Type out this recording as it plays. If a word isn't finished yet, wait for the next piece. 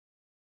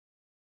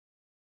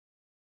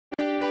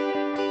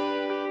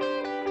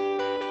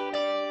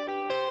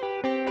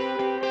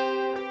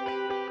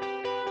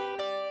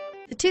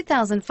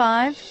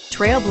2005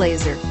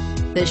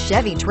 TrailBlazer. The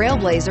Chevy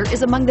TrailBlazer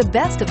is among the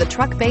best of the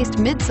truck-based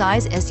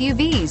midsize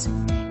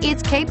SUVs.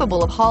 It's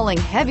capable of hauling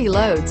heavy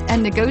loads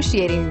and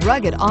negotiating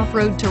rugged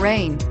off-road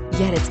terrain,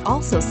 yet it's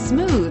also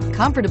smooth,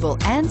 comfortable,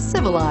 and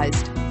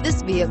civilized.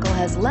 This vehicle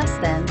has less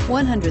than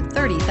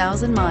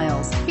 130,000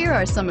 miles. Here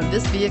are some of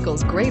this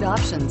vehicle's great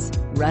options: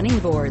 running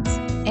boards,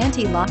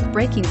 anti-lock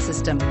braking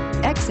system,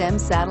 XM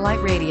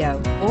satellite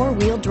radio,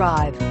 four-wheel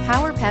drive,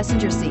 power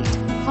passenger seat,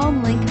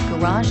 HomeLink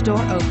garage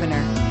door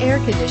opener, air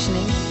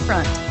conditioning,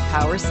 front,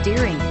 power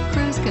steering,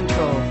 cruise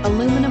control,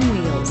 aluminum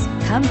wheels.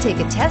 Come take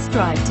a test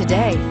drive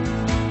today.